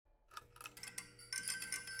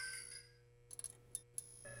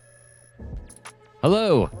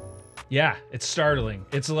Hello. Yeah, it's startling.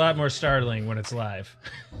 It's a lot more startling when it's live.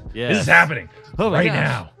 Yeah. This is happening right gosh.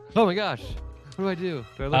 now. Oh my gosh. What do I do?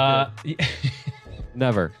 Do I look good?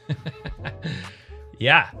 Never.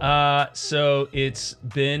 Yeah. So it's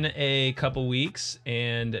been a couple weeks,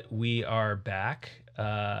 and we are back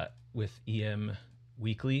with EM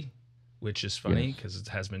Weekly, which is funny because it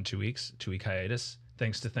has been 2 weeks, 2-week hiatus,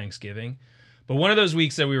 thanks to Thanksgiving. But one of those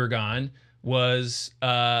weeks that we were gone was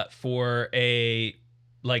for a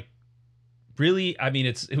really, I mean,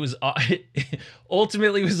 it was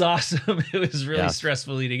ultimately was awesome. It was really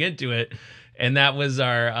stressful leading into it. And that was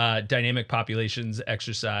our dynamic populations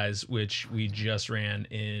exercise, which we just ran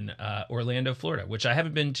in Orlando, Florida, which I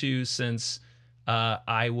haven't been to since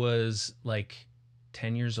I was like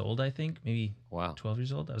 10 years old, I think, maybe 12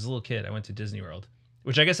 years old. I was a little kid. I went to Disney World,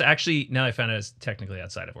 which I guess actually now I found out is technically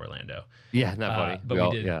outside of Orlando. Yeah, not funny.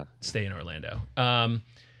 But we did stay in Orlando.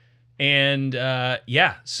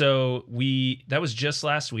 So that was just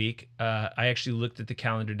last week. I actually looked at the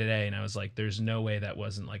calendar today and I was like, there's no way that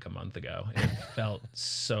wasn't like a month ago. It felt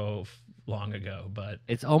so long ago, but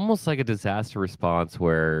it's almost like a disaster response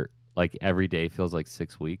where like every day feels like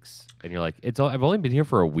 6 weeks and you're like, I've only been here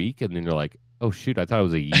for a week. And then you're like, oh shoot, I thought it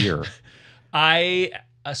was a year.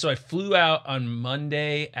 So I flew out on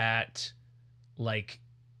Monday at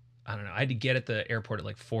I don't know. I had to get at the airport at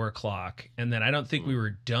like 4:00, and then I don't think we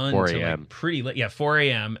were done 4 till a.m. like pretty late. Yeah, 4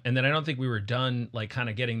 a.m. And then I don't think we were done like kind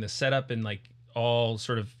of getting the setup and like all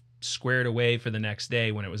sort of squared away for the next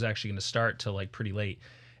day when it was actually going to start till like pretty late.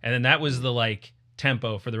 And then that was the like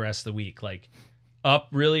tempo for the rest of the week. Like up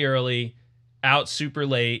really early, out super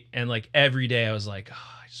late, and like every day I was like,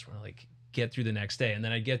 oh, I just want to like get through the next day. And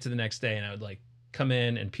then I'd get to the next day and I would like come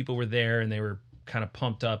in and people were there and they were kind of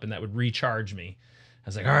pumped up and that would recharge me. I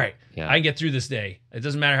was like, all right, I can get through this day. It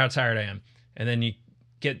doesn't matter how tired I am. And then you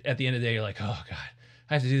get at the end of the day, you're like, oh God,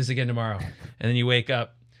 I have to do this again tomorrow. And then you wake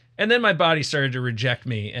up and then my body started to reject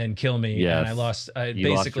me and kill me. Yes. And I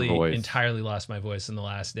basically entirely lost my voice in the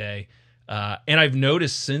last day. And I've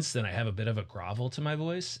noticed since then I have a bit of a grovel to my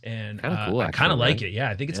voice, and cool, I kind of like it. Yeah,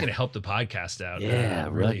 I think it's going to help the podcast out. Yeah,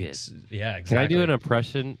 really. Yeah, exactly. Can I do an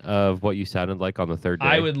impression of what you sounded like on the third day?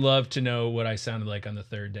 I would love to know what I sounded like on the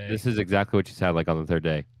third day. This is exactly what you sound like on the third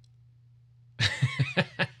day.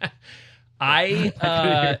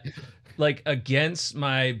 I like against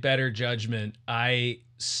my better judgment, I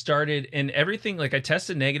started and everything, like I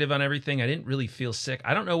tested negative on everything. I didn't really feel sick.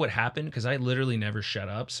 I don't know what happened because I literally never shut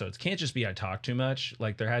up. So it can't just be I talk too much.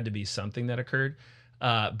 Like there had to be something that occurred.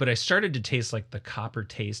 But I started to taste like the copper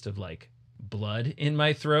taste of like blood in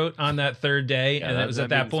my throat on that third day. And it was at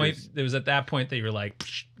that point that you were like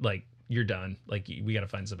you're done. Like we got to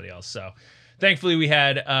find somebody else. So thankfully we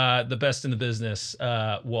had the best in the business,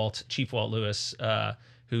 Chief Walt Lewis,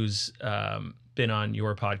 who's been on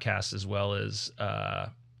your podcast as well as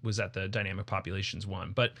was at the Dynamic Populations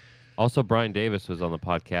one. But also Brian Davis was on the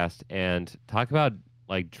podcast, and talk about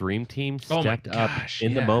like Dream Team stepped up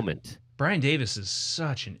in the moment. Brian Davis is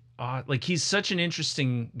such an he's such an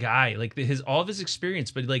interesting guy. Like all of his experience,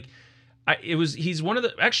 but like he's one of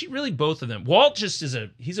the actually really both of them. Walt just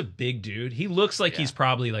he's a big dude. He looks like he's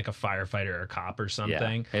probably like a firefighter or a cop or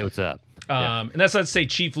something. Hey, what's up? And that's not to say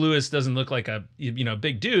Chief Lewis doesn't look like a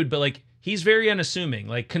big dude, but like he's very unassuming.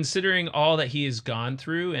 Like considering all that he has gone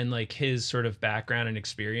through and like his sort of background and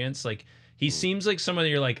experience, like he seems like someone that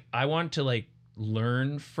you're like, I want to like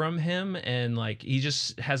learn from him, and like he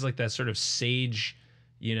just has like that sort of sage,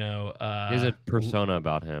 there's a persona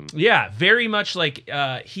about him. Yeah, very much like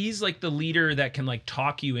he's like the leader that can like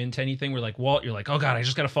talk you into anything. Where like Walt, you're like, oh God, I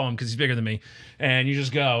just gotta follow him because he's bigger than me, and you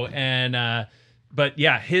just go. And but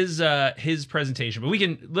yeah, his presentation. But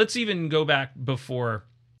let's even go back before.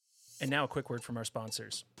 And now a quick word from our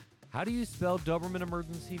sponsors. How do you spell Doberman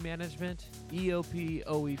Emergency Management? EOP,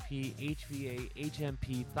 OEP, HVA,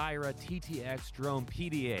 HMP, Thyra, TTX, Drone,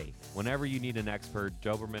 PDA. Whenever you need an expert,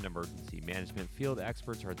 Doberman Emergency Management field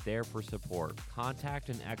experts are there for support. Contact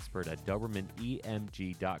an expert at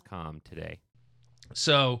DobermanEMG.com today.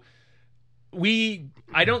 So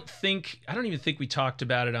I don't even think we talked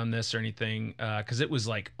about it on this or anything because it was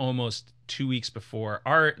like almost 2 weeks before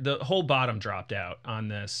the whole bottom dropped out on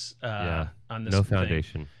this. On this no thing.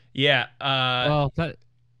 foundation. Yeah. Well,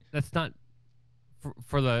 that's not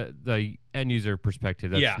for the end user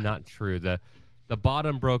perspective. That's not true. The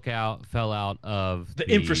bottom fell out of the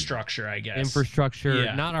infrastructure, I guess.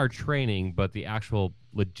 Infrastructure, not our training, but the actual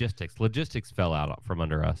logistics. Logistics fell out from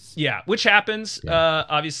under us. Yeah, which happens.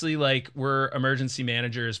 Obviously, like we're emergency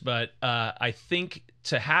managers, but I think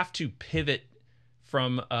to have to pivot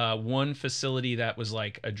from one facility that was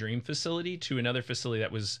like a dream facility to another facility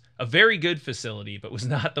that was a very good facility, but was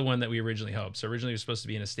not the one that we originally hoped. So originally it was supposed to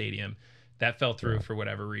be in a stadium. That fell through for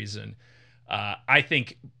whatever reason. I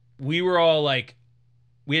think we were all like,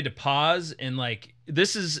 we had to pause, and like,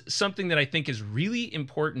 this is something that I think is really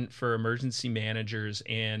important for emergency managers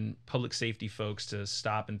and public safety folks to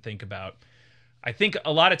stop and think about. I think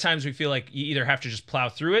a lot of times we feel like you either have to just plow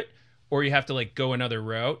through it or you have to like go another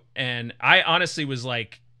route. And I honestly was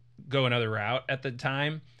like, go another route at the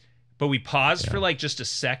time, but we paused for like just a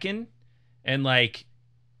second and like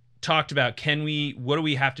talked about, what do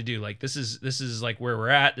we have to do? Like, this is like where we're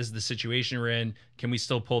at. This is the situation we're in. Can we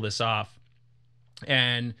still pull this off?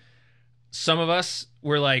 And some of us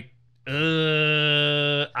were like,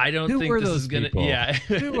 I don't think this is going to, yeah,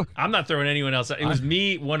 I'm not throwing anyone else out. It was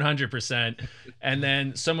me 100%. And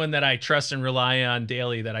then someone that I trust and rely on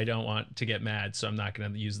daily that I don't want to get mad. So I'm not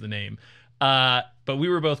going to use the name. But we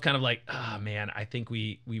were both kind of like, oh man, I think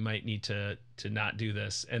we might need to not do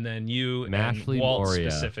this. And then you and Walt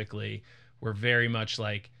specifically were very much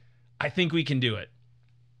like, I think we can do it.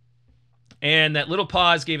 And that little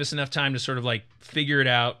pause gave us enough time to sort of like figure it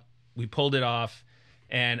out. We pulled it off.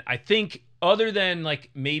 And I think other than like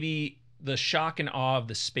maybe the shock and awe of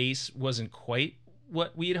the space wasn't quite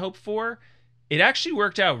what we had hoped for, it actually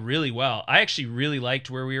worked out really well. I actually really liked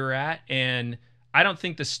where we were at. And I don't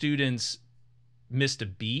think the students missed a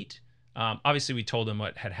beat. Obviously, we told them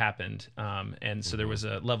what had happened. And so there was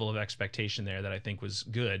a level of expectation there that I think was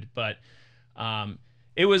good. But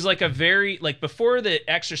it was like a very, like before the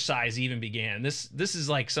exercise even began, this is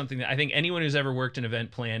like something that I think anyone who's ever worked in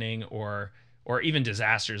event planning or even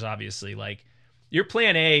disasters, obviously, like your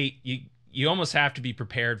plan A, you almost have to be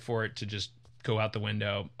prepared for it to just go out the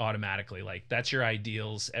window automatically. Like that's your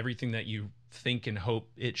ideals. Everything that you think and hope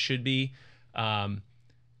it should be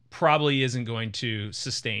probably isn't going to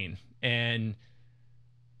sustain. And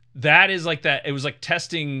that is like that. It was like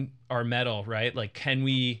testing our mettle, right? Like, can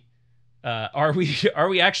we, are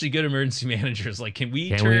we actually good emergency managers? Like, can we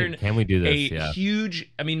do this?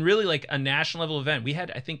 Huge, I mean, really like a national level event. We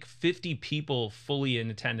had, I think, 50 people fully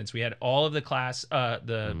in attendance. We had all of the class,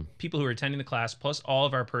 people who were attending the class, plus all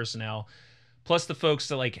of our personnel, plus the folks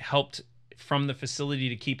that like helped from the facility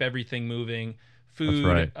to keep everything moving,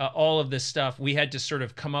 food, all of this stuff. We had to sort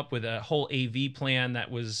of come up with a whole AV plan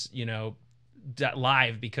that was,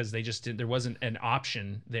 live because there wasn't an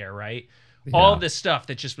option there, right? Yeah. All of this stuff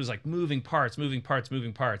that just was like moving parts. That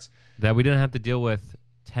we didn't have to deal with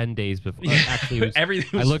 10 days before. Actually, it was,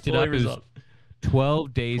 everything was, I looked it up. It was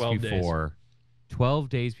 12 days before. 12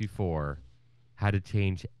 days before, had to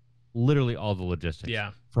change literally all the logistics. Yeah.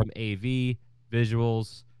 From AV,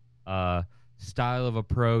 visuals, style of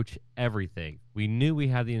approach, everything. We knew we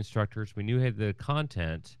had the instructors. We knew we had the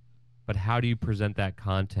content, but how do you present that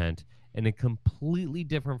content in a completely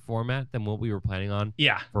different format than what we were planning on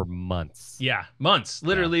for months. Yeah, months.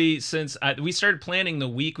 Literally since we started planning the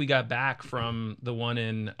week we got back from the one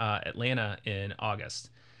in Atlanta in August.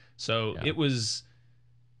 So it was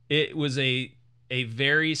a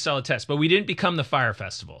very solid test. But we didn't become the Fire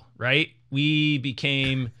Festival, right? We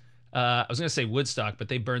became, I was going to say Woodstock, but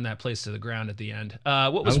they burned that place to the ground at the end.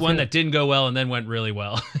 What was one that didn't go well and then went really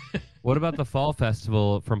well? What about the Fall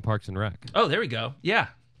Festival from Parks and Rec? Oh, there we go. Yeah.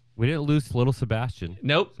 We didn't lose Little Sebastian.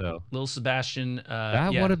 Nope. So Little Sebastian.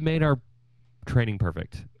 That would have made our training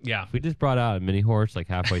perfect. Yeah. We just brought out a mini horse like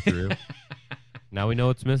halfway through. Now we know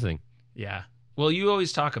what's missing. Yeah. Well, you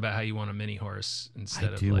always talk about how you want a mini horse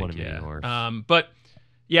instead of like, want a mini horse. But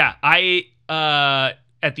yeah, I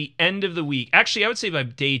at the end of the week, actually, I would say by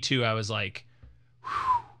day 2, I was like,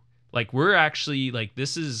 whew, like we're actually like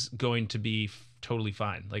this is going to be totally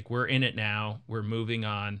fine. Like we're in it now. We're moving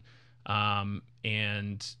on.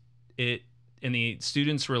 And the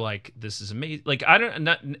students were like, this is amazing. Like, and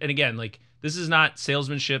again, like, this is not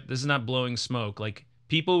salesmanship. This is not blowing smoke. Like,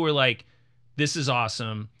 people were like, this is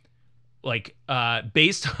awesome. Like,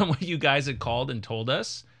 based on what you guys had called and told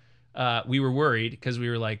us, we were worried because we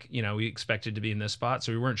were like, we expected to be in this spot.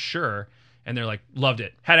 So we weren't sure. And they're like, loved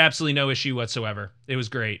it. Had absolutely no issue whatsoever. It was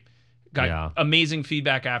great. Got amazing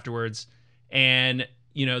feedback afterwards. And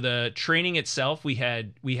the training itself, we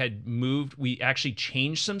actually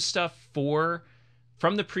changed some stuff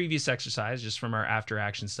from the previous exercise, just from our after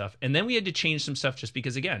action stuff. And then we had to change some stuff just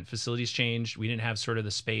because, again, facilities changed. We didn't have sort of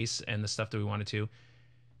the space and the stuff that we wanted to.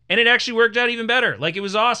 And it actually worked out even better. Like, it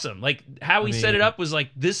was awesome. Like, how we set it up was like,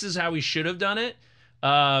 this is how we should have done it.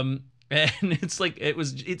 And it's like,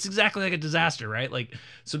 it's exactly like a disaster, right? Like,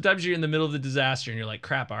 sometimes you're in the middle of the disaster and you're like,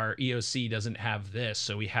 crap, our EOC doesn't have this,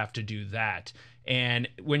 so we have to do that. And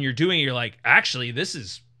when you're doing it, you're like, actually, this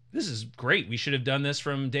is this is great. We should have done this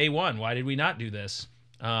from day one. Why did we not do this?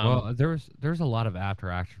 Well, there's a lot of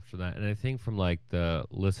after action for that, and I think from like the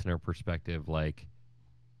listener perspective, like,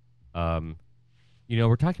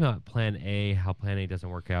 we're talking about Plan A, how Plan A doesn't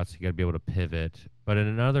work out, so you got to be able to pivot. But in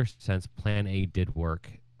another sense, Plan A did work.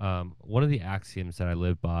 One of the axioms that I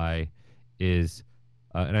live by is,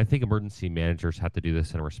 and I think emergency managers have to do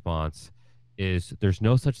this in a response, is there's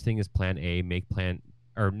no such thing as Plan A,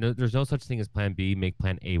 there's no such thing as Plan B, make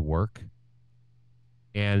Plan A work.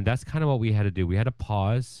 And that's kind of what we had to do. We had to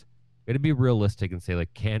pause. We had to be realistic and say, like,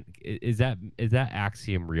 is that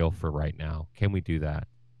axiom real for right now? Can we do that?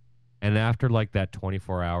 And after like that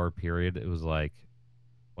 24-hour period, it was like,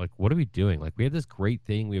 what are we doing? Like, we have this great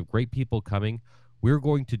thing. We have great people coming. We're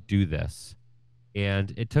going to do this.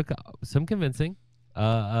 And it took some convincing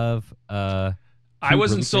of I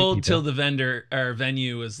wasn't sold till the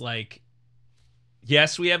venue was like,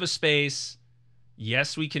 yes, we have a space.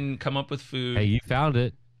 Yes, we can come up with food. Hey, you found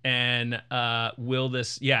it. And will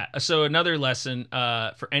this... Yeah. So another lesson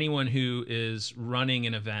for anyone who is running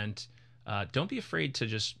an event, don't be afraid to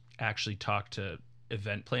just actually talk to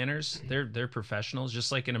event planners. They're professionals,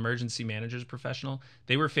 just like an emergency manager's professional.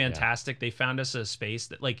 They were fantastic. Yeah. They found us a space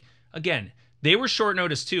that, like, again, they were short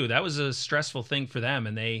notice too. That was a stressful thing for them.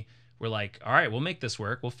 And they were like, all right, we'll make this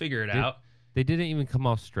work. We'll figure it out. They didn't even come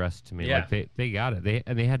off stressed to me. Yeah. Like they got it.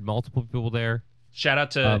 They had multiple people there. Shout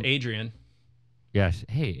out to Adrian. Yes.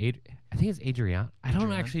 Hey, I think it's Adriana. I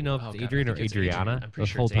don't actually know if it's Adrian or Adriana. I'm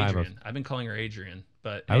pretty sure it's Adrian. I've been calling her Adrian,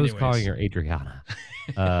 but I was calling her Adriana.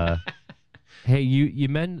 Hey, you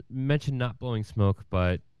mentioned not blowing smoke,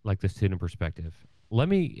 but like the student perspective. Let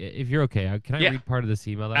me, if you're okay, can I read part of this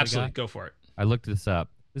email that Absolutely. I got? Go for it. I looked this up.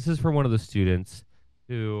 This is from one of the students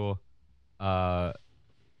who, long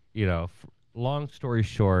story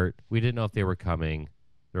short, we didn't know if they were coming.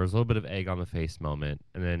 There was a little bit of egg on the face moment,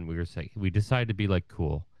 and then we decided to be like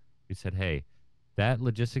cool. We said, hey, that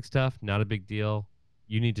logistic stuff, not a big deal.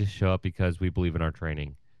 You need to show up because we believe in our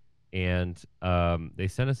training. And they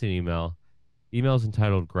sent us an email. Email is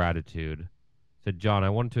entitled Gratitude. Said, John, I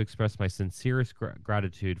wanted to express my sincerest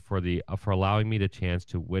gratitude for allowing me the chance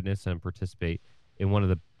to witness and participate in one of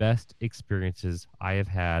the best experiences I have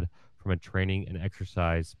had from a training and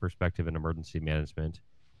exercise perspective in emergency management.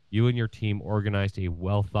 You and your team organized a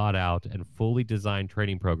well-thought-out and fully designed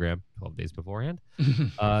training program 12 days beforehand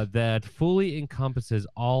that fully encompasses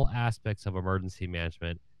all aspects of emergency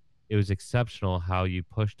management. It was exceptional how you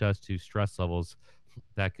pushed us to stress levels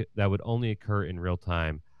that would only occur in real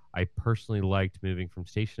time. I personally liked moving from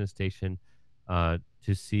station to station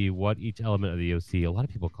to see what each element of the OC, a lot of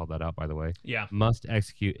people call that out, by the way, must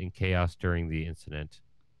execute in chaos during the incident.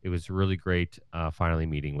 It was really great finally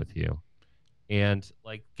meeting with you. And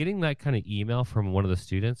like getting that kind of email from one of the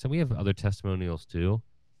students, and we have other testimonials too.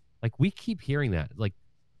 Like we keep hearing that, like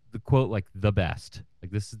the quote, like the best,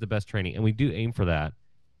 like this is the best training. And we do aim for that.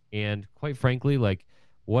 And quite frankly, like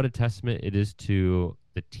what a testament it is to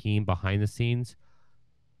the team behind the scenes.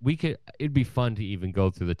 It'd be fun to even go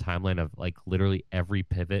through the timeline of like literally every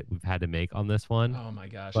pivot we've had to make on this one. Oh my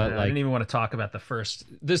gosh. But I didn't even want to talk about the first.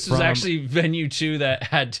 This is actually venue 2 that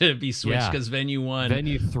had to be switched because venue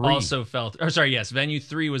 1 also fell. Venue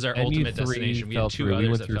 3 was our ultimate destination. We had 2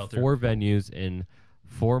 others that fell through. 4 venues in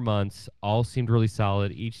 4 months, all seemed really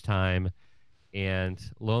solid each time. And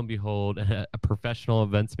lo and behold, a professional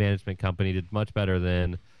events management company did much better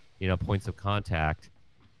than, points of contact.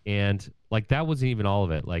 And like that wasn't even all of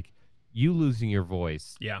it. Like you losing your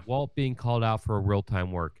voice, Walt being called out for a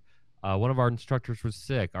real-time work. One of our instructors was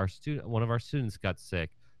sick. One of our students got sick.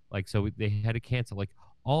 Like so, they had to cancel. Like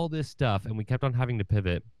all this stuff, and we kept on having to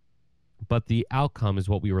pivot. But the outcome is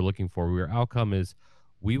what we were looking for. Our outcome is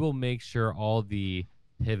we will make sure all the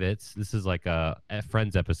pivots. This is like a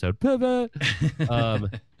Friends episode. Pivot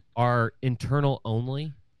are internal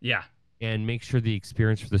only. Yeah. And make sure the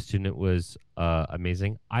experience for the student was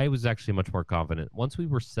amazing. I was actually much more confident. Once we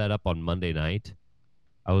were set up on Monday night,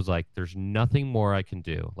 I was like, there's nothing more I can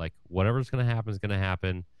do. Like, whatever's going to happen is going to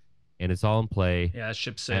happen, and it's all in play. Yeah, that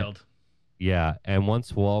ship sailed. And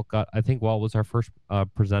once I think Walt was our first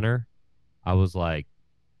presenter, I was like,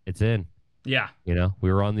 it's in. Yeah. They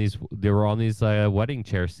were on these wedding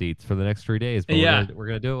chair seats for the next 3 days, but we're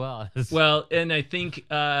gonna do it well. Well, and I think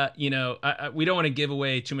we don't want to give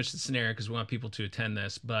away too much of the scenario because we want people to attend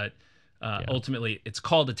this, but ultimately it's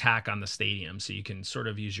called Attack on the Stadium, so you can sort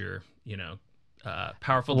of use your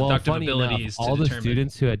powerful deductive abilities enough, all the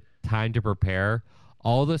students who had time to prepare,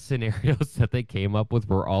 all the scenarios that they came up with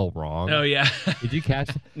were all wrong. Oh yeah. Did you catch?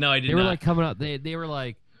 No, I did not. They were like coming up. They were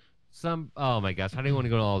like, Oh my gosh, I didn't want to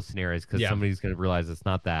go to all the scenarios because Yeah. somebody's going to realize it's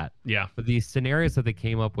not that. Yeah. But the scenarios that they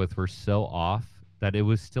came up with were so off that it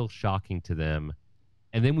was still shocking to them.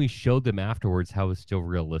 And then we showed them afterwards how it was still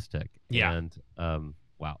realistic. Yeah. And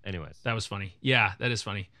wow. Anyways, That was funny. Yeah, that is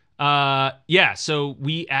funny. So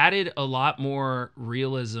we added a lot more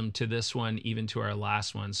realism to this one, even to our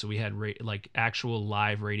last one. So we had like actual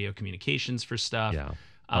live radio communications for stuff. yeah.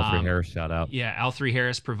 L3 Harris, shout out. Yeah, L3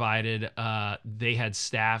 Harris provided. They had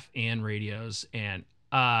staff and radios, and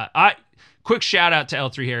quick shout out to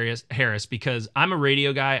L3 Harris because I'm a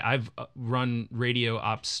radio guy. I've run radio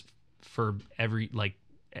ops for at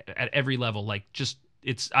every level. Like just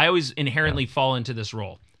I always inherently fall into this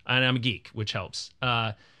role, and I'm a geek, which helps.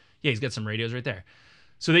 Yeah, he's got some radios right there.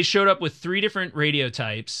 So they showed up with 3 different radio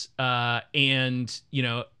types, and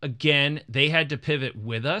again, they had to pivot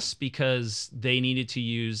with us because they needed to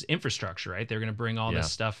use infrastructure, right? They're going to bring all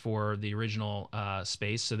this stuff for the original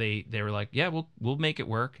space, so they were like, yeah, we'll make it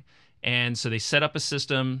work, and so they set up a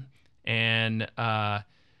system, and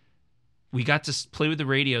we got to play with the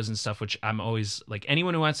radios and stuff, which I'm always like,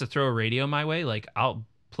 anyone who wants to throw a radio my way, like I'll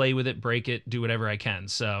play with it, break it, do whatever I can.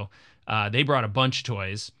 So they brought a bunch of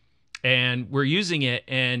toys. And we're using it,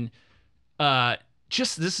 and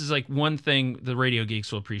this is like one thing the radio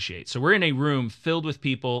geeks will appreciate. So we're in a room filled with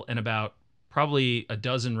people and about probably a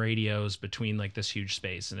dozen radios between like this huge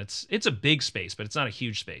space, and it's a big space, but it's not a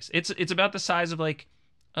huge space. It's about the size of like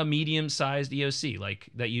a medium-sized EOC, like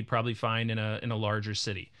that you'd probably find in a larger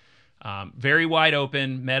city. Very wide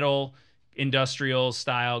open, metal, industrial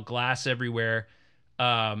style, glass everywhere.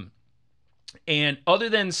 And other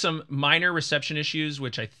than some minor reception issues,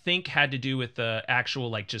 which I think had to do with the actual,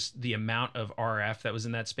 like just the amount of RF that was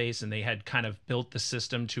in that space, and they had kind of built the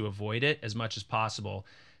system to avoid it as much as possible,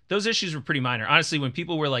 those issues were pretty minor. Honestly, when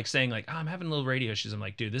people were like saying like, oh, I'm having little radio issues, I'm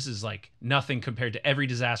like, dude, this is like nothing compared to every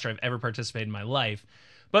disaster I've ever participated in my life.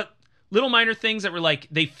 But little minor things that were like,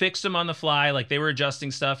 they fixed them on the fly, like they were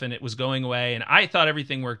adjusting stuff and it was going away. And I thought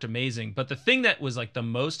everything worked amazing. But the thing that was like the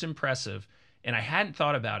most impressive, and I hadn't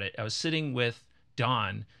thought about it, I was sitting with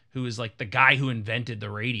Don, who is like the guy who invented the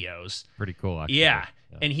radios. Pretty cool, actually. Yeah.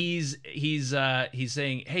 And he's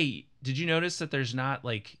saying, hey, did you notice that there's not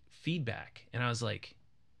like feedback? And I was like,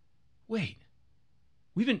 wait,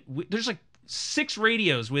 there's like 6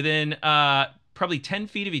 radios within probably 10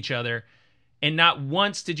 feet of each other, and not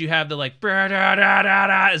once did you have the like da da da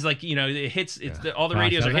da, is like, it hits, all the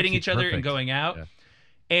radios are hitting each other and going out. Yeah.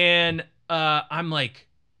 And I'm like,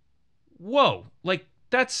 whoa, like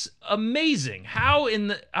that's amazing. How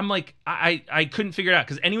I'm like, I couldn't figure it out,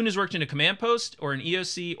 because anyone who's worked in a command post or an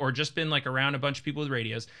EOC or just been like around a bunch of people with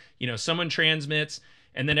radios, someone transmits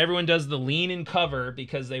and then everyone does the lean and cover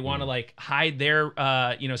because they want to like hide their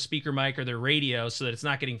speaker mic or their radio so that it's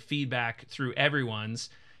not getting feedback through everyone's.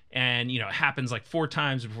 And it happens like 4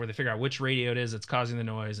 times before they figure out which radio it is that's causing the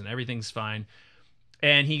noise, and everything's fine.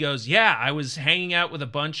 And he goes, yeah, I was hanging out with a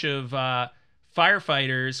bunch of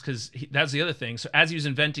firefighters, because that's the other thing. So as he was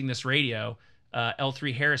inventing this radio,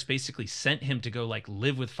 L3 Harris basically sent him to go like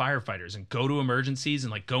live with firefighters and go to emergencies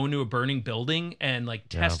and like go into a burning building and like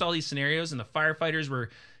test all these scenarios. And the firefighters were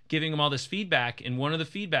giving him all this feedback. And one of the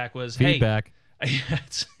feedback was, feedback. Hey,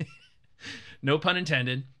 no pun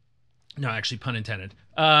intended. No, actually, pun intended.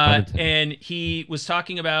 And he was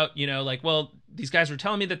talking about, like, well, these guys were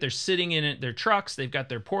telling me that they're sitting in their trucks. They've got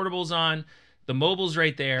their portables on. The mobile's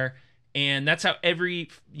right there. And that's how every,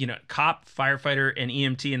 cop, firefighter, and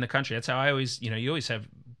EMT in the country, that's how I always, you always have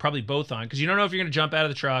probably both on, because you don't know if you're going to jump out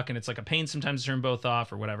of the truck, and it's like a pain sometimes to turn both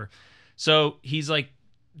off or whatever. So he's like,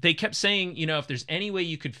 they kept saying, if there's any way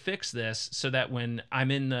you could fix this so that when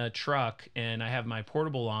I'm in the truck and I have my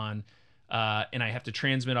portable on, and I have to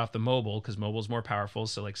transmit off the mobile, because mobile's more powerful,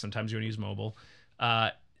 so like sometimes you want to use mobile,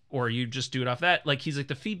 or you just do it off that. Like, he's like,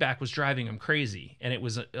 the feedback was driving him crazy, and it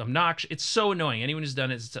was obnoxious. It's so annoying. Anyone who's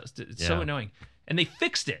done it, it's so annoying. And they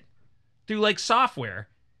fixed it through like software.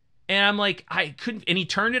 And I'm like, I couldn't. And he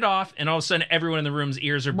turned it off, and all of a sudden, everyone in the room's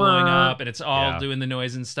ears are blowing up, and it's all doing the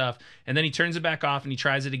noise and stuff. And then he turns it back off, and he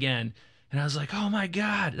tries it again. And I was like, oh my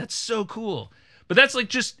God, that's so cool. But that's like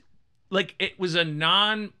just. Like, it was a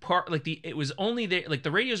non-part, like it was only there, like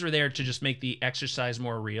the radios were there to just make the exercise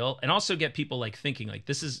more real, and also get people like thinking like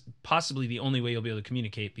this is possibly the only way you'll be able to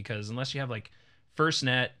communicate, because unless you have like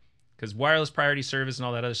FirstNet, because wireless priority service and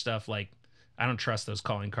all that other stuff, like I don't trust those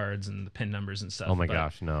calling cards and the PIN numbers and stuff. Oh my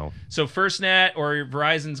gosh, no. So FirstNet or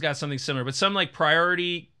Verizon's got something similar, but some like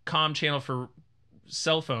priority comm channel for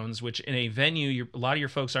cell phones, which in a venue, a lot of your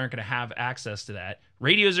folks aren't going to have access to that.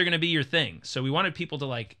 Radios are going to be your thing. So we wanted people to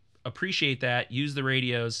like appreciate that, use the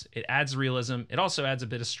radios. It adds realism. It also adds a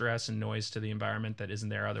bit of stress and noise to the environment that isn't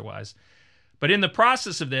there otherwise. But in the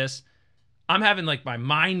process of this, I'm having like my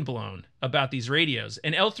mind blown about these radios.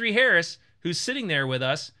 And L3 Harris, who's sitting there with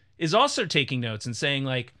us, is also taking notes and saying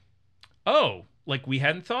like, oh, like we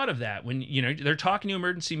hadn't thought of that. When, you know, they're talking to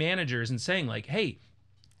emergency managers and saying like, hey,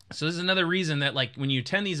 so this is another reason that like when you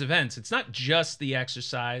attend these events, it's not just the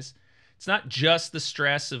exercise. It's not just the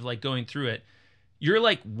stress of like going through it. You're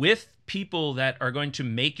like with people that are going to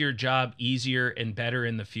make your job easier and better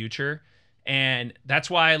in the future. And that's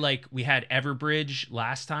why like we had Everbridge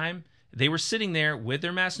last time. They were sitting there with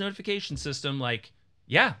their mass notification system like,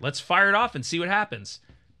 yeah, let's fire it off and see what happens.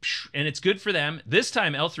 And it's good for them. This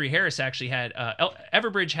time L3 Harris actually had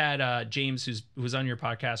Everbridge had James, who was on your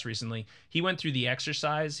podcast recently. He went through the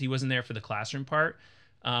exercise. He wasn't there for the classroom part.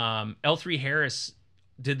 L3 Harris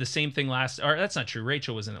did the same thing or that's not true.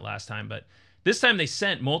 Rachel was in it last time, but this time they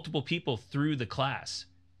sent multiple people through the class.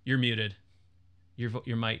 You're muted.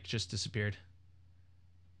 Your mic just disappeared.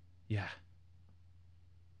 Yeah.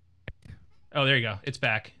 Oh, there you go. It's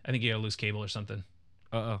back. I think you got a loose cable or something.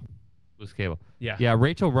 Loose cable. Yeah. Yeah,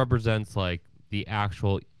 Rachel represents like the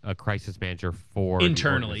actual crisis manager for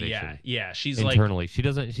internally. the Yeah. organization. Yeah. She's internally.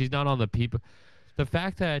 She's not on the people. The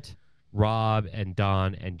fact that Rob and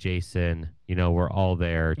Don and Jason, you know, were all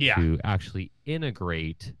there to actually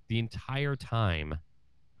integrate the entire time.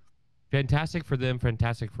 Fantastic for them,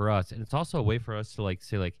 fantastic for us. And it's also a way for us to like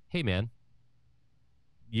say like, hey man,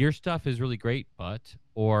 your stuff is really great,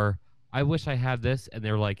 or I wish I had this. And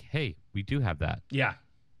they're like, hey, we do have that. Yeah.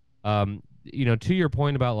 You know, to your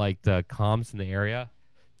point about like the comms in the area,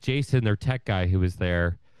 Jason, their tech guy who was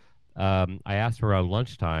there, I asked him around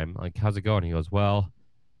lunchtime, like, how's it going? He goes, well,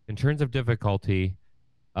 in terms of difficulty,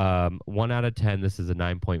 1 out of 10, this is a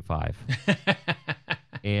 9.5.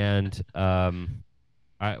 And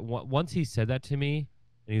once he said that to me,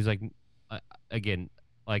 and he was like, again,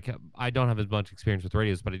 like I don't have as much experience with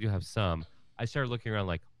radios, but I do have some. I started looking around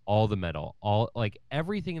like all the metal, all like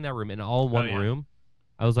everything in that room, and all in one room.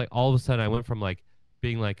 I was like, all of a sudden, I went from like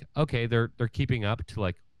being like, okay, they're keeping up to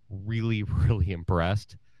like really, really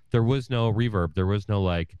impressed. There was no reverb. There was no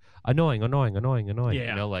like annoying. Yeah.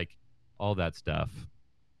 You know, like all that stuff.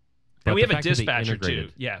 And we have a dispatcher too.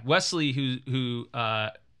 Yeah, Wesley, who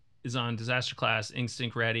is on Disaster Class,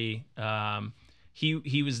 Instinct Ready.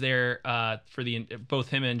 He was there for both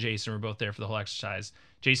him and Jason were both there for the whole exercise.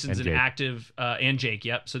 Jason's an active and Jake.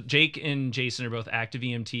 Yep. So Jake and Jason are both active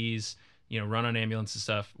EMTs. You know, run on ambulance and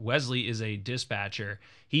stuff. Wesley is a dispatcher.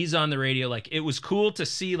 He's on the radio. Like, it was cool to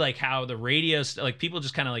see like how the radio, like people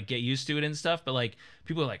just kind of like get used to it and stuff. But like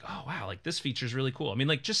people are like, oh wow, like this feature is really cool. I mean,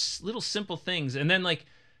 like just little simple things. And then like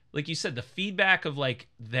you said, the feedback of like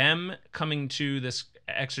them coming to this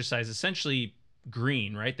exercise, essentially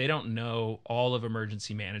green, right? They don't know all of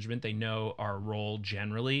emergency management. They know our role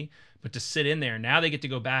generally, but to sit in there, now they get to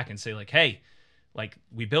go back and say like, hey, like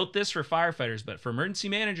we built this for firefighters, but for emergency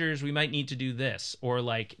managers, we might need to do this. Or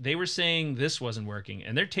like they were saying this wasn't working,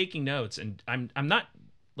 and they're taking notes. And I'm not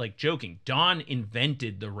like joking. Don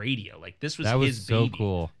invented the radio. Like this was his baby. So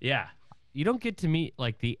cool. Yeah. You don't get to meet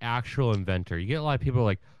like the actual inventor. You get a lot of people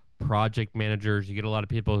like project managers. You get a lot of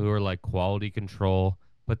people who are like quality control,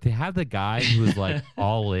 but they have the guy who is like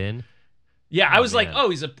all in. Yeah, I was like, oh,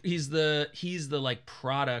 he's the like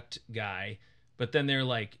product guy. But then they're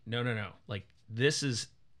like, no. Like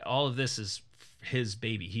all of this is his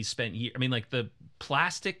baby. He spent years. I mean, like the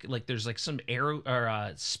plastic, like there's like some aero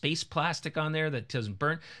or space plastic on there that doesn't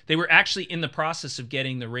burn. They were actually in the process of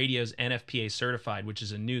getting the radios NFPA certified, which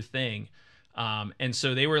is a new thing. And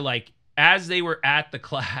so they were like, as they were at the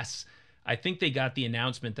class, I think they got the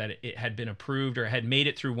announcement that it had been approved or had made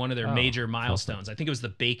it through one of their major milestones. I think it was the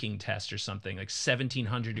baking test or something, like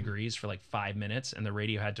 1700 degrees for like 5 minutes, and the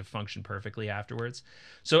radio had to function perfectly afterwards.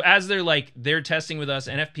 So as they're testing with us,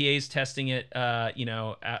 NFPA's testing it,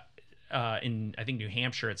 in I think New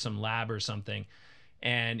Hampshire at some lab or something.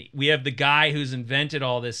 And we have the guy who's invented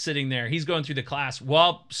all this sitting there. He's going through the class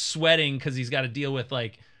while sweating because he's got to deal with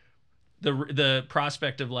like the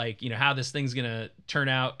prospect of like, you know, how this thing's gonna turn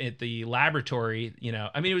out at the laboratory. You know,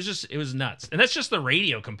 I mean, it was nuts. And that's just the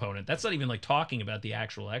radio component. That's not even like talking about the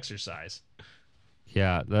actual exercise.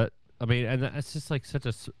 Yeah, and that's just like such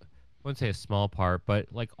I wouldn't say a small part, but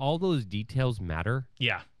like all those details matter.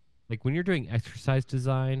 Yeah. Like when you're doing exercise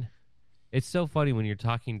design, it's so funny when you're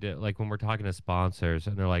talking to when we're talking to sponsors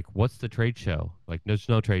and they're like, what's the trade show? Like, there's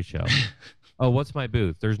no trade show. Oh, what's my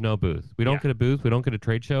booth? There's no booth. We don't get a booth. We don't get a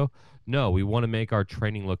trade show. No, we want to make our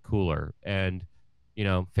training look cooler. And, you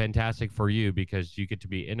know, fantastic for you because you get to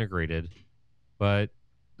be integrated. But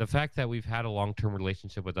the fact that we've had a long-term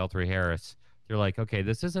relationship with L3 Harris, they're like, okay,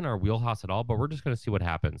 this isn't our wheelhouse at all, but we're just going to see what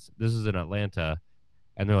happens. This is in Atlanta.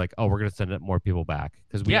 And they're like, oh, we're going to send more people back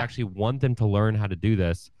because we Yeah. actually want them to learn how to do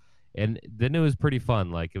this. And then it was pretty fun.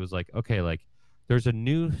 Like, it was like, okay, like there's a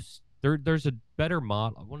there's a better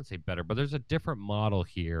model. I wouldn't say better, but there's a different model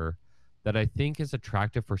here that I think is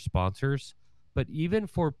attractive for sponsors. But even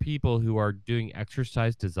for people who are doing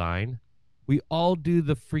exercise design, we all do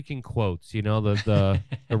the freaking quotes, the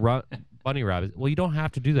bunny rabbit. Well, you don't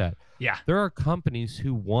have to do that. Yeah. There are companies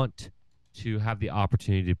who want to have the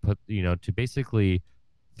opportunity to put, to basically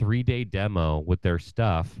 3-day demo with their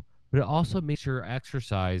stuff, but it also makes your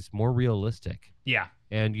exercise more realistic. Yeah.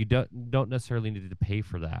 And you don't necessarily need to pay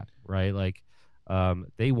for that, right? Like,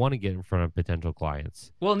 they want to get in front of potential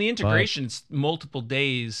clients. Well, in the integration's multiple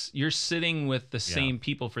days. You're sitting with the same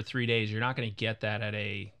people for 3 days. You're not going to get that at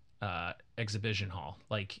a exhibition hall.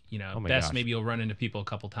 Like, maybe you'll run into people a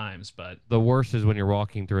couple times, but the worst is when you're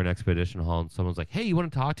walking through an expedition hall and someone's like, hey, you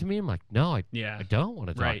want to talk to me? I'm like, no, I don't want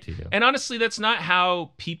to talk to you. And honestly, that's not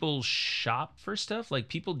how people shop for stuff. Like,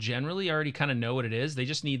 people generally already kind of know what it is. They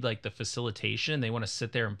just need like the facilitation. They want to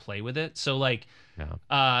sit there and play with it. So like,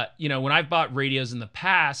 when I've bought radios in the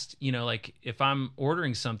past, like if I'm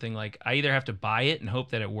ordering something, like I either have to buy it and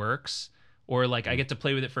hope that it works, or like I get to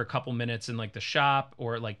play with it for a couple minutes in like the shop,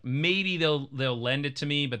 or like maybe they'll lend it to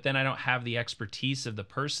me, but then I don't have the expertise of the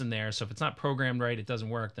person there. So if it's not programmed right, it doesn't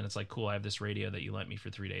work. Then it's like, cool, I have this radio that you lent me for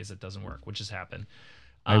 3 days that doesn't work, which has happened.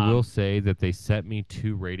 I will say that they sent me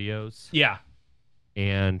 2 radios. Yeah.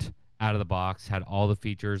 And out of the box had all the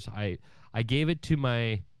features. I gave it to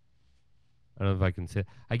I don't know if I can say.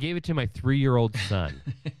 I gave it to my 3-year-old son.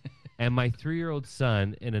 And my 3-year-old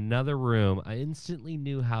son in another room, I instantly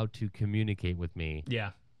knew how to communicate with me. Yeah.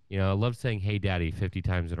 I love saying, hey, daddy, 50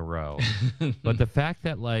 times in a row. But the fact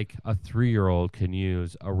that, like, a 3-year-old can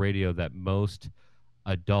use a radio that most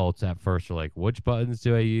adults at first are like, which buttons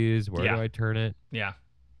do I use? Where do I turn it? Yeah.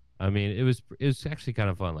 I mean, it was actually kind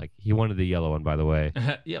of fun. Like, he wanted the yellow one, by the way.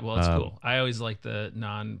 Yeah, well, it's cool. I always like the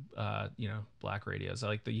black radios. I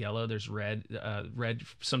like the yellow. There's red. Red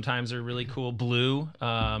sometimes are really cool. Blue.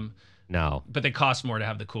 No. But they cost more to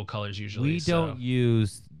have the cool colors usually. We don't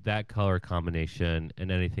use that color combination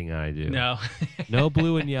in anything I do. No. No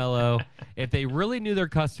blue and yellow. If they really knew their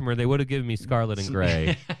customer, they would have given me scarlet and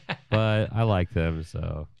gray. But I like them,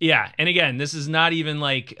 so. Yeah, and again, this is not even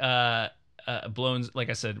like blown. Like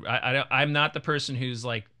I said, I'm not the person who's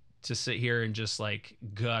like to sit here and just like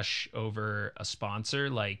gush over a sponsor.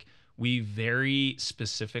 Like, we very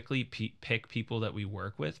specifically pick people that we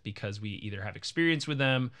work with because we either have experience with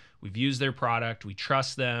them, we've used their product, we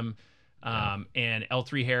trust them. And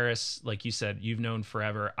L3 Harris, like you said, you've known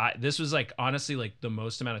forever. This was like, honestly, like the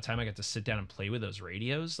most amount of time I got to sit down and play with those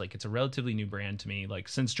radios. Like, it's a relatively new brand to me. Like,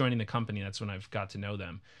 since joining the company, that's when I've got to know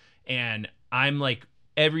them. And I'm like,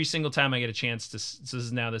 every single time I get a chance to, this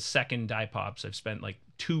is now the second Die Pops. I've spent like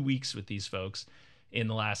 2 weeks with these folks in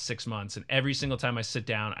the last 6 months. And every single time I sit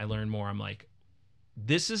down, I learn more. I'm like,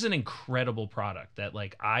 this is an incredible product that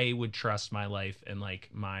like I would trust my life and like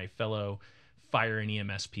my fellow fire and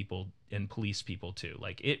EMS people and police people too.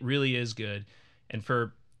 Like, it really is good. And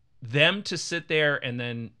for them to sit there and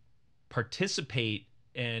then participate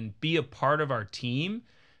and be a part of our team,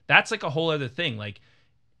 that's like a whole other thing. Like,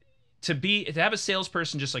 to have a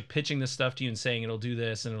salesperson just like pitching this stuff to you and saying it'll do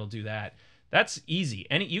this and it'll do that, that's easy.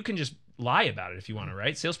 And you can just lie about it if you want to,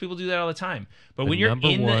 right? Salespeople do that all the time. But when you're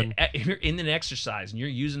in an exercise and you're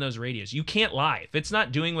using those radios, you can't lie. If it's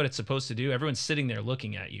not doing what it's supposed to do, everyone's sitting there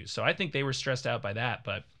looking at you. So I think they were stressed out by that,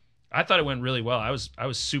 but I thought it went really well. I was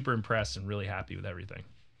super impressed and really happy with everything.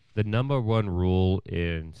 The number one rule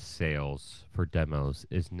in sales for demos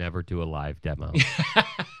is never do a live demo.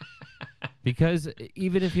 Because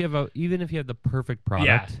even if you have the perfect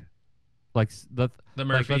product, like the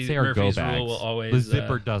Murphy, let's say our Murphy's go bags, rule will always, the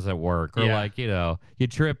zipper doesn't work, or like you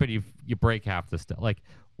trip and you break half the stuff, like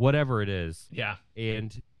whatever it is. Yeah.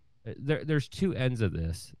 And there's 2 ends of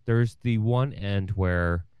this. There's the one end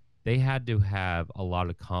where they had to have a lot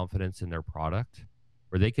of confidence in their product,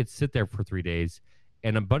 where they could sit there for 3 days,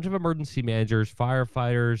 and a bunch of emergency managers,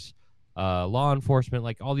 firefighters, law enforcement,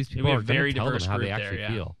 like all these people are going to tell them how they actually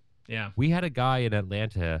feel. Yeah. We had a guy in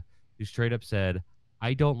Atlanta who straight up said,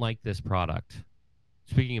 I don't like this product.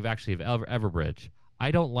 Speaking of Everbridge, I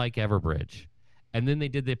don't like Everbridge. And then they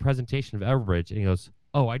did the presentation of Everbridge, and he goes,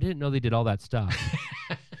 oh, I didn't know they did all that stuff.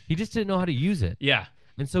 He just didn't know how to use it. Yeah.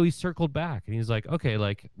 And so he circled back, and he's like, okay,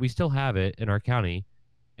 like, we still have it in our county.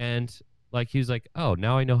 And, like, he was like, oh,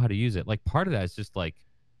 now I know how to use it. Like, part of that is just, like,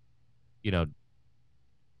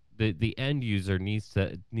 the end user needs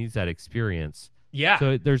that experience. Yeah.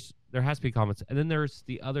 So there has to be comments, and then there's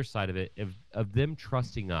the other side of it of them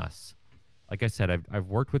trusting us. Like I said, I've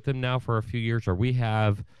worked with them now for a few years, or we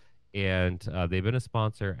have, and they've been a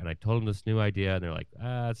sponsor. And I told them this new idea, and they're like,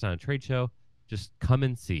 it's not a trade show. Just come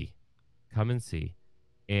and see,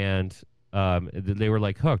 and they were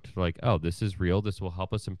like hooked. They're like, oh, this is real. This will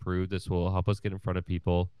help us improve. This will help us get in front of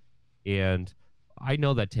people. And I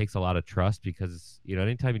know that takes a lot of trust because,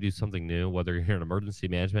 anytime you do something new, whether you're in emergency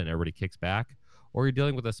management and everybody kicks back, or you're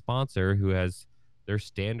dealing with a sponsor who has their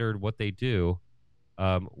standard what they do,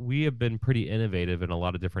 we have been pretty innovative in a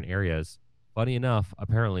lot of different areas. Funny enough,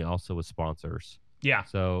 apparently also with sponsors. Yeah.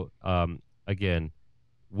 So, again,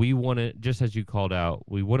 we want to, just as you called out,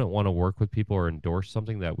 we wouldn't want to work with people or endorse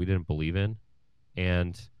something that we didn't believe in.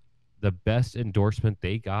 And the best endorsement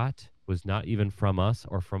they got was not even from us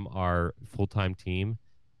or from our full-time team.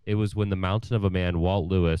 It was when the mountain of a man, Walt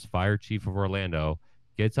Lewis, fire chief of Orlando,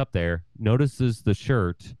 gets up there, notices the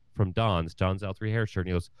shirt from Don's L3 Harris shirt,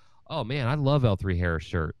 and he goes, oh, man, I love L3 Harris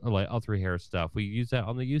shirt, or like L3 Harris stuff. We use that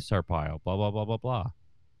on the used star pile, blah, blah, blah, blah, blah. And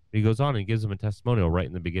he goes on and gives him a testimonial right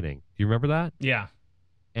in the beginning. Do you remember that? Yeah.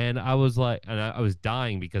 And I was like, I was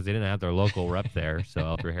dying because they didn't have their local rep there. So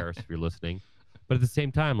L3 Harris, if you're listening. But at the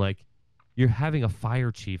same time, like, you're having a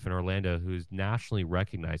fire chief in Orlando who's nationally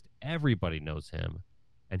recognized. Everybody knows him.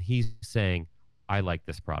 And he's saying, I like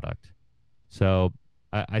this product. So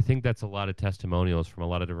I think that's a lot of testimonials from a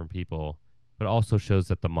lot of different people, but also shows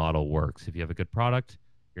that the model works. If you have a good product,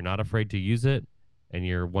 you're not afraid to use it, and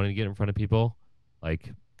you're wanting to get in front of people, like,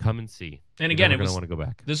 come and see. And again, you're going to want to go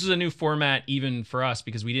back. This is a new format even for us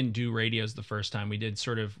because we didn't do radios the first time. We did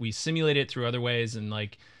we simulated it through other ways, and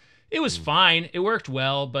like, it was fine. It worked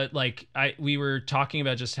well, but like we were talking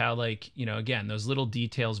about just how, like, again, those little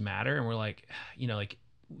details matter, and we're like, like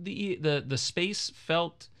the space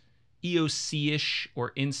felt EOC-ish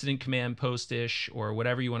or incident command post-ish or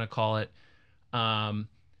whatever you want to call it.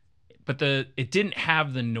 But it didn't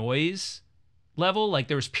have the noise level. Like,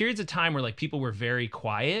 there was periods of time where like people were very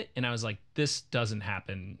quiet, and I was like, this doesn't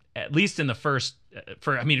happen, at least in the first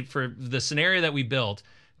for the scenario that we built,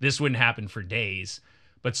 this wouldn't happen for days.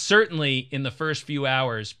 But certainly in the first few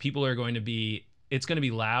hours, people are going to be, it's going to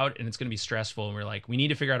be loud and it's going to be stressful. And we're like, we need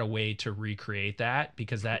to figure out a way to recreate that,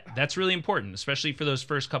 because that's really important, especially for those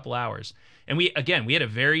first couple hours. And we had a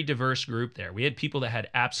very diverse group there. We had people that had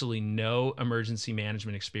absolutely no emergency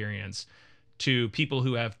management experience to people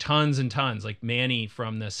who have tons and tons, like Manny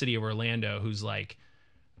from the city of Orlando, who's like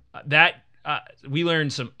we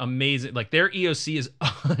learned some amazing, like, their EOC is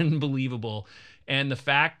unbelievable. And the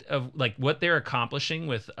fact of like what they're accomplishing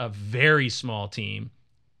with a very small team,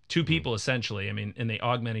 2 people essentially, and they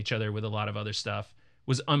augment each other with a lot of other stuff,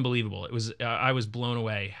 was unbelievable. It was I was blown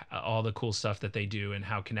away, all the cool stuff that they do and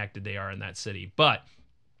how connected they are in that city. But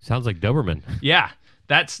sounds like Doberman. Yeah,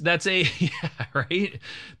 that's a right.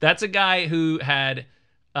 That's a guy who had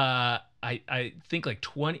I think like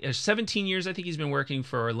 17 years. I think he's been working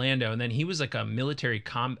for Orlando, and then he was like a military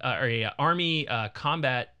army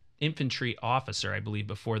combat infantry officer, I believe,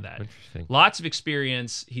 before that. Interesting. Lots of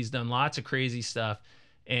experience. He's done lots of crazy stuff.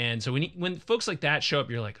 And so when folks like that show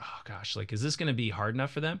up, you're like, oh gosh, like, is this going to be hard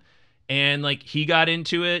enough for them? And like, he got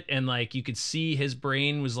into it, and like, you could see his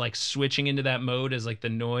brain was like switching into that mode as like the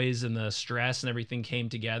noise and the stress and everything came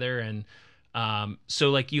together. And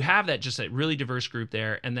so like, you have that really diverse group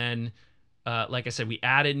there. And then like I said, we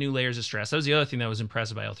added new layers of stress. That was the other thing that was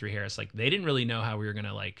impressive by L3 Harris. Like, they didn't really know how we were going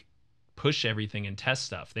to like push everything and test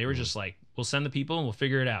stuff. They were just like, we'll send the people and we'll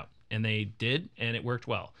figure it out. And they did, and it worked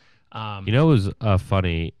well. It was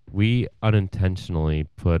funny. We unintentionally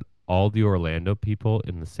put all the Orlando people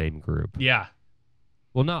in the same group. Yeah.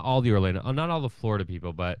 Well, not all the Florida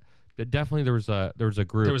people, but definitely there was a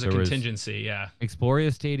group. There was a contingency. Yeah.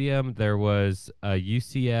 Exploria Stadium. There was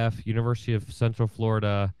UCF, University of Central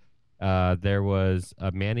Florida. There was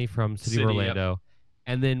Manny from City of Orlando, yep.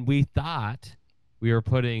 And then we thought we were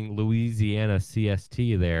putting Louisiana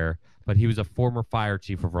CST there, but he was a former fire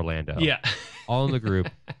chief of Orlando. Yeah. All in the group.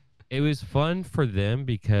 It was fun for them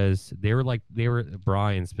because they were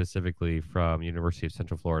Brian specifically from University of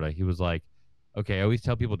Central Florida. He was like, okay, I always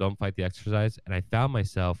tell people don't fight the exercise. And I found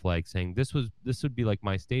myself like saying, this would be like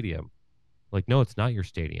my stadium. Like, no, it's not your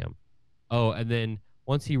stadium. Oh, and then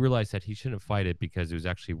once he realized that he shouldn't fight it because it was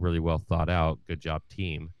actually really well thought out, good job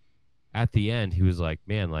team. At the end, he was like,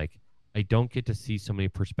 man, like, I don't get to see so many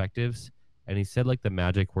perspectives. And he said like the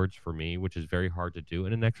magic words for me, which is very hard to do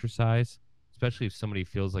in an exercise, especially if somebody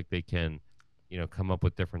feels like they can, come up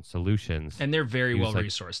with different solutions. And they're very well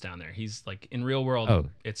resourced down there. He's like, in real world,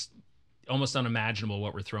 it's almost unimaginable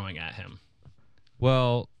what we're throwing at him.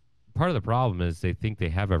 Well, part of the problem is they think they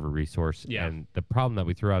have every resource, Yeah. and the problem that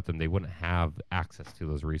we threw at them, they wouldn't have access to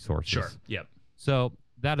those resources. Sure. Yep. So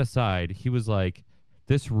that aside, he was like,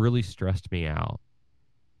 "This really stressed me out,"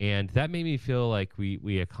 and that made me feel like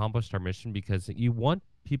we accomplished our mission because you want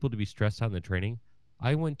people to be stressed out in the training.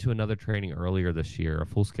 I went to another training earlier this year, a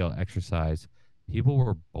full scale exercise. People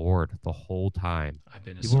were bored the whole time. I've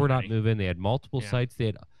been to People so were not many. moving. They had multiple Yeah. sites.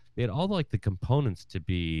 They had all like the components to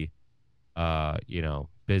be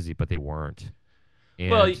busy, but they weren't.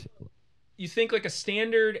 Well, And you think like a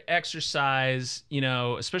standard exercise,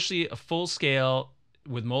 especially a full scale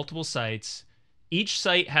with multiple sites, each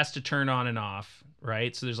site has to turn on and off,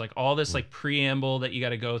 right? So there's like all this like preamble that you got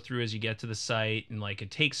to go through as you get to the site, and like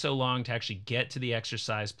it takes so long to actually get to the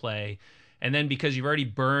exercise play. And then because you've already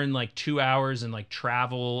burned like 2 hours in like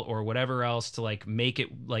travel or whatever else to like make it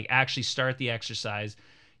like actually start the exercise,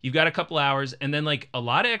 you've got a couple hours. And then like a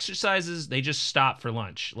lot of exercises, they just stop for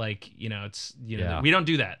lunch. Like, it's, Yeah. we don't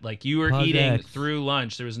do that. Like you were Pause eating X. through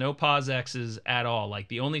lunch. There was no pause X's at all. Like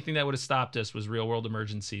the only thing that would have stopped us was real world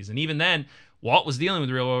emergencies. And even then, Walt was dealing with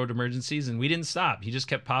real world emergencies and we didn't stop. He just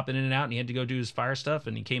kept popping in and out and he had to go do his fire stuff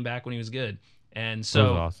and he came back when he was good. And That so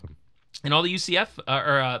was awesome. and all the UCF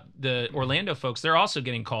or the Orlando folks, they're also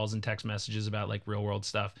getting calls and text messages about like real world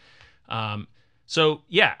stuff. So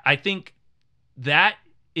yeah, I think that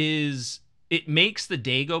it makes the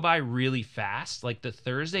day go by really fast. Like the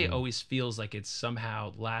Thursday always feels like it's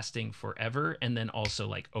somehow lasting forever, and then also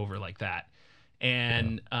like over like that.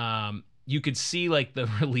 And you could see like the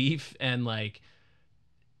relief and like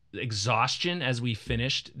exhaustion as we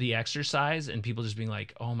finished the exercise, and people just being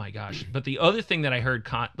like, "Oh my gosh!" But the other thing that I heard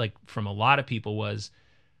like from a lot of people was,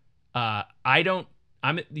 I'm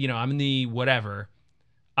in the whatever.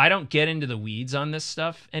 I don't get into the weeds on this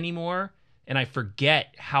stuff anymore, and I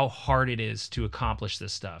forget how hard it is to accomplish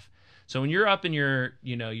this stuff. So when you're up in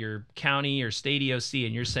your county or state EOC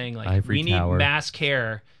and you're saying like, Ivory we need Tower. mass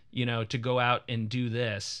care, to go out and do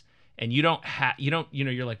this, and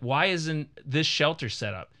you're like, why isn't this shelter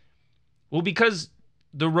set up? Well, because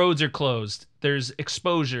the roads are closed. There's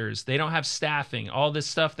exposures. They don't have staffing. All this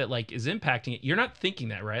stuff that like is impacting it. You're not thinking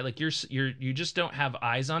that, right? Like you just don't have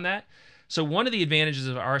eyes on that. So one of the advantages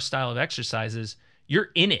of our style of exercise is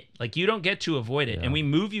you're in it. Like you don't get to avoid it. Yeah. And we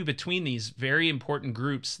move you between these very important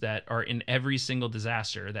groups that are in every single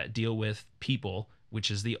disaster that deal with people, which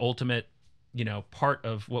is the ultimate, part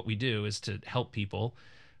of what we do is to help people.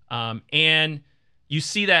 And you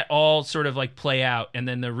see that all sort of like play out, and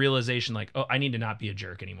then the realization like, oh, I need to not be a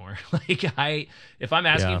jerk anymore. Like if I'm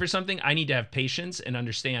asking for something, I need to have patience and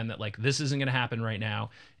understand that like this isn't going to happen right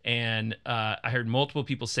now. And I heard multiple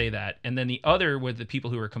people say that. And then the other with the people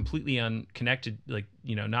who are completely unconnected, like,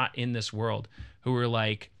 not in this world, who were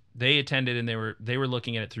like, they attended and they were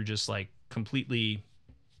looking at it through just like completely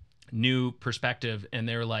new perspective. And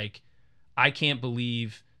they were like, I can't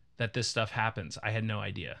believe that this stuff happens. I had no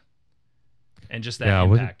idea. And just that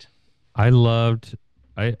impact. I loved.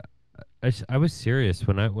 I was serious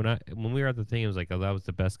when we were at the thing. It was like, oh, that was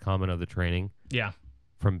the best comment of the training. Yeah.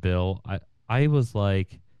 From Bill, I was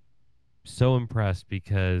like so impressed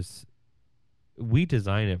because we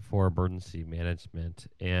designed it for emergency management,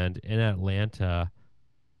 and in Atlanta,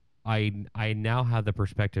 I now have the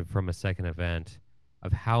perspective from a second event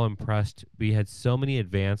of how impressed we had. So many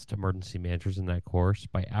advanced emergency managers in that course.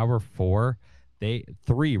 By hour 4, they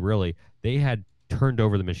had turned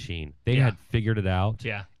over the machine. They had figured it out.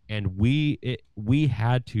 Yeah. And we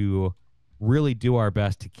had to really do our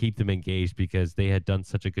best to keep them engaged because they had done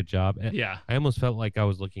such a good job. And yeah. I almost felt like I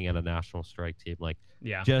was looking at a national strike team, like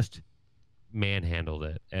just manhandled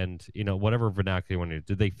it. And, whatever vernacular you want to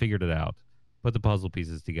do, they figured it out, put the puzzle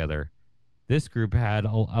pieces together. This group had a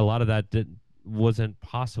lot of that wasn't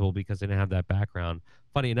possible because they didn't have that background.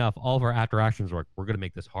 Funny enough, all of our after actions were like, we're going to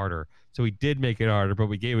make this harder. So we did make it harder, but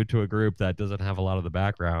we gave it to a group that doesn't have a lot of the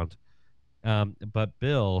background. But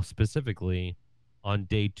Bill specifically on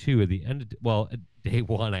day 2 at the end at day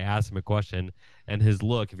 1, I asked him a question, and his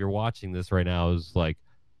look, if you're watching this right now, is like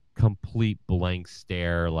complete blank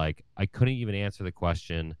stare. Like I couldn't even answer the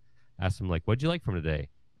question. Asked him like, what'd you like from today?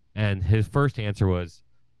 And his first answer was,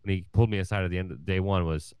 when he pulled me aside at the end of day 1,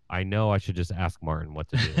 was, I know I should just ask Martin what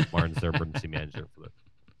to do. Martin's their emergency manager for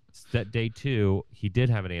that day 2. He did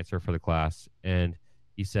have an answer for the class, and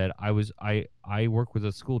he said, I work with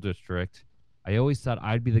a school district. I always thought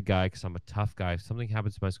I'd be the guy because I'm a tough guy. If something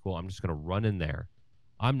happens to my school, I'm just going to run in there.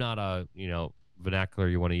 I'm not a, vernacular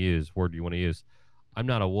you want to use, word you want to use. I'm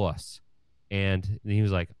not a wuss. And he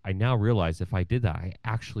was like, I now realize if I did that, I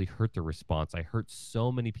actually hurt the response. I hurt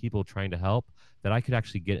so many people trying to help that I could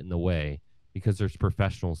actually get in the way because there's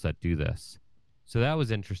professionals that do this. So that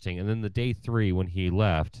was interesting. And then the day 3 when he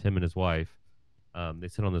left, him and his wife, they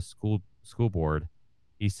sit on the school board.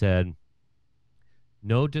 He said,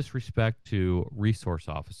 no disrespect to resource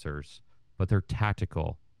officers, but they're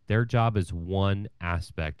tactical. Their job is one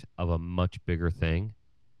aspect of a much bigger thing.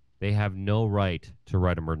 They have no right to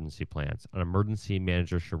write emergency plans. An emergency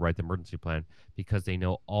manager should write the emergency plan because they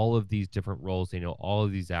know all of these different roles. They know all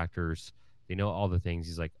of these actors. They know all the things.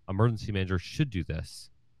 He's like, emergency manager should do this.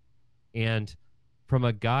 And from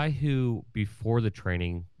a guy who, before the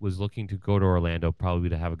training, was looking to go to Orlando, probably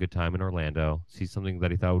to have a good time in Orlando, see something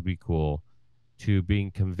that he thought would be cool, to being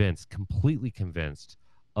convinced, completely convinced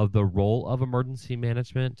of the role of emergency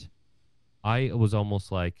management, I was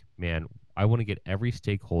almost like, man, I want to get every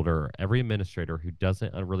stakeholder, every administrator who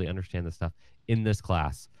doesn't really understand this stuff in this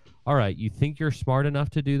class. All right, you think you're smart enough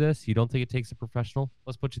to do this? You don't think it takes a professional?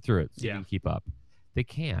 Let's put you through it so you can keep up. They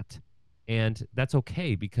can't. And that's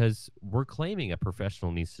okay because we're claiming a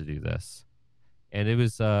professional needs to do this. And it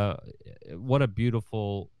was what a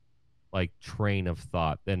beautiful train of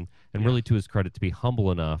thought. And really to his credit to be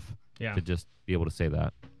humble enough to just be able to say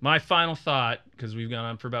that. My final thought, because we've gone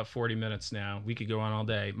on for about 40 minutes now. We could go on all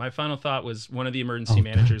day. My final thought was one of the emergency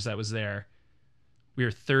managers that was there. We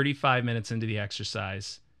were 35 minutes into the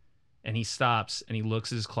exercise, and he stops, and he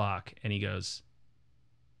looks at his clock, and he goes,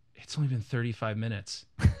 it's only been 35 minutes.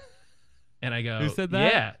 And I go, who said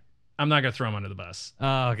that? Yeah. I'm not going to throw him under the bus.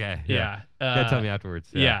 Oh, okay. Yeah. Tell me afterwards.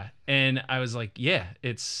 Yeah. And I was like, yeah,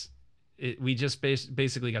 we just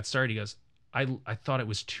basically got started. He goes, I thought it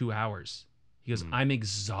was 2 hours. He goes, I'm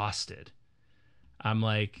exhausted. I'm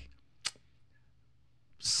like,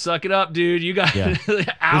 suck it up, dude. You got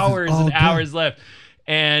hours and hours left.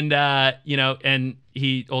 And, and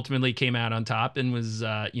he ultimately came out on top and was,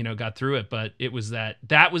 got through it. But it was that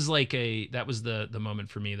was the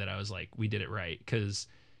moment for me that I was like, we did it right. Cause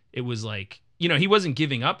it was like, he wasn't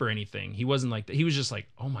giving up or anything. He wasn't like that. He was just like,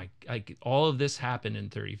 oh my, all of this happened in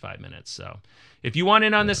 35 minutes. So if you want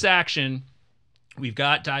in on this action, we've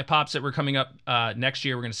got die pops that we're coming up next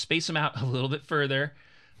year. We're going to space them out a little bit further.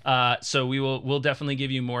 So we'll definitely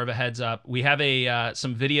give you more of a heads up. We have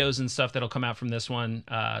some videos and stuff that'll come out from this one,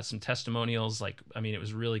 some testimonials. It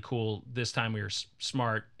was really cool. This time we were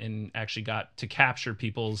smart and actually got to capture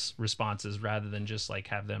people's responses rather than just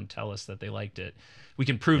have them tell us that they liked it. We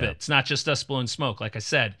can prove it. It's not just us blowing smoke. Like I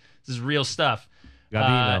said, this is real stuff. Got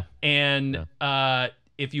the email. And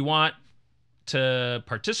if you want to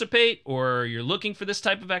participate or you're looking for this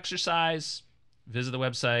type of exercise, visit the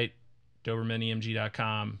website,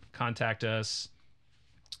 DobermanEMG.com. Contact us.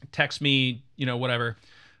 Text me, whatever.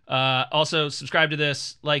 Also, subscribe to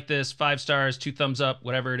this, like this, 5 stars, 2 thumbs up,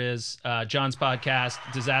 whatever it is. John's podcast,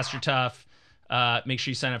 Disaster Tough. Make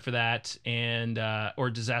sure you sign up for that. And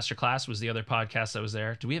or Disaster Class was the other podcast that was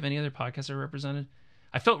there. Do we have any other podcasts that are represented?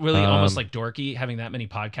 I felt really almost like dorky having that many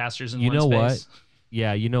podcasters in one space. What?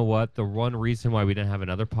 Yeah, you know what? The one reason why we didn't have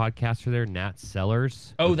another podcaster there, Nat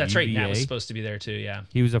Sellers. Oh, that's right. Nat was supposed to be there too, yeah.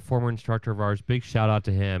 He was a former instructor of ours. Big shout out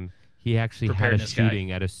to him. He actually had a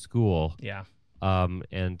shooting at his school. Yeah.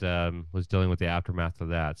 And was dealing with the aftermath of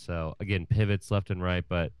that. So, again, pivots left and right,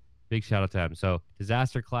 but big shout out to him. So,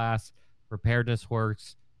 Disaster Class, Preparedness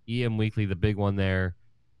Works, EM Weekly, the big one there.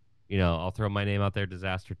 I'll throw my name out there,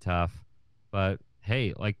 Disaster Tough. But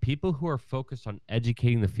hey, people who are focused on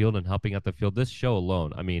educating the field and helping out the field, this show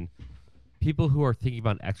alone, people who are thinking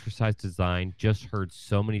about exercise design just heard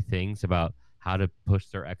so many things about how to push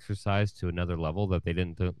their exercise to another level that they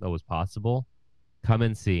didn't know was possible. Come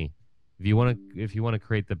and see. If you want to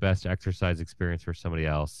create the best exercise experience for somebody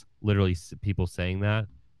else, literally people saying that,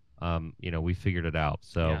 we figured it out.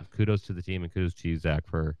 So kudos to the team and kudos to you, Zach,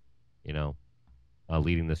 for,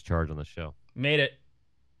 leading this charge on the show. Made it.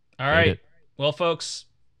 All right. Well, folks,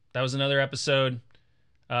 that was another episode.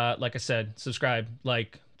 Like I said, subscribe,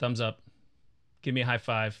 thumbs up, give me a high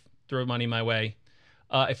five, throw money my way.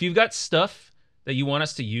 If you've got stuff that you want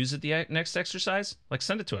us to use at the next exercise,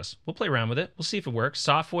 send it to us. We'll play around with it. We'll see if it works.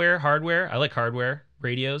 Software, hardware. I like hardware,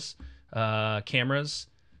 radios, cameras,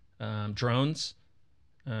 drones,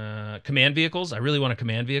 command vehicles. I really want a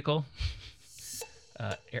command vehicle.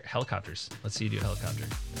 Helicopters. Let's see you do a helicopter.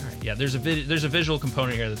 All right. Yeah, there's a visual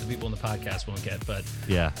component here that the people in the podcast won't get, but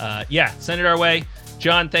send it our way.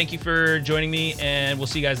 John, thank you for joining me, and we'll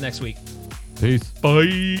see you guys next week. Peace.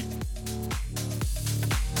 Bye.